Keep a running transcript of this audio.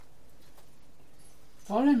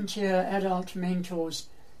Volunteer adult mentors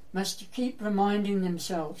must keep reminding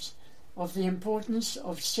themselves of the importance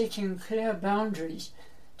of setting clear boundaries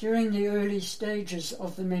during the early stages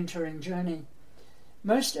of the mentoring journey.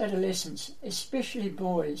 Most adolescents, especially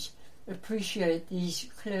boys, appreciate these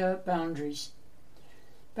clear boundaries.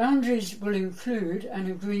 Boundaries will include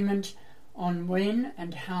an agreement on when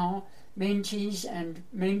and how mentees and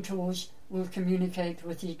mentors will communicate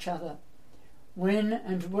with each other, when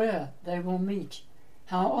and where they will meet,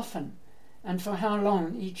 how often, and for how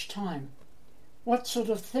long each time, what sort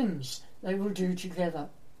of things they will do together.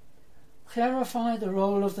 Clarify the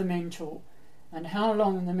role of the mentor and how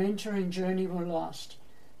long the mentoring journey will last,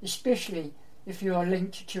 especially if you are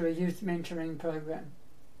linked to a youth mentoring program.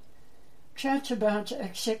 Chat about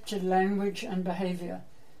accepted language and behaviour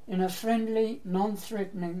in a friendly,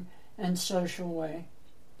 non-threatening and social way.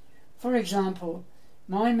 For example,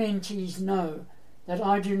 my mentees know that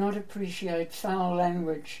I do not appreciate foul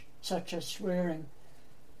language such as swearing,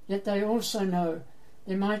 yet they also know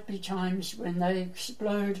there might be times when they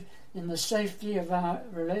explode in the safety of our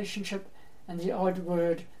relationship and the odd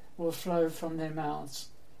word will flow from their mouths.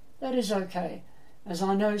 That is okay, as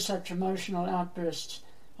I know such emotional outbursts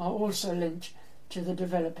are also linked to the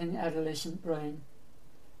developing adolescent brain.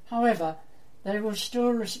 However, they will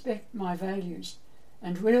still respect my values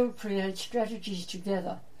and will create strategies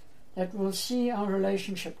together that will see our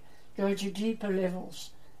relationship go to deeper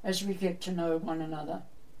levels as we get to know one another.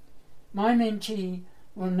 My mentee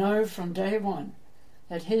will know from day one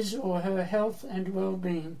that his or her health and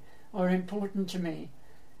well-being are important to me,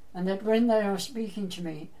 and that when they are speaking to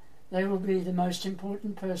me, they will be the most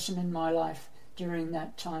important person in my life during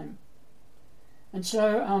that time. And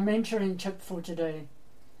so our mentoring tip for today.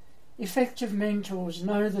 Effective mentors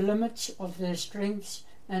know the limits of their strengths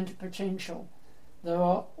and potential, though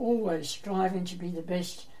are always striving to be the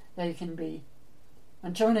best they can be.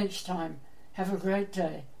 Until next time, have a great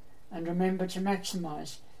day, and remember to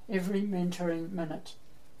maximize every mentoring minute.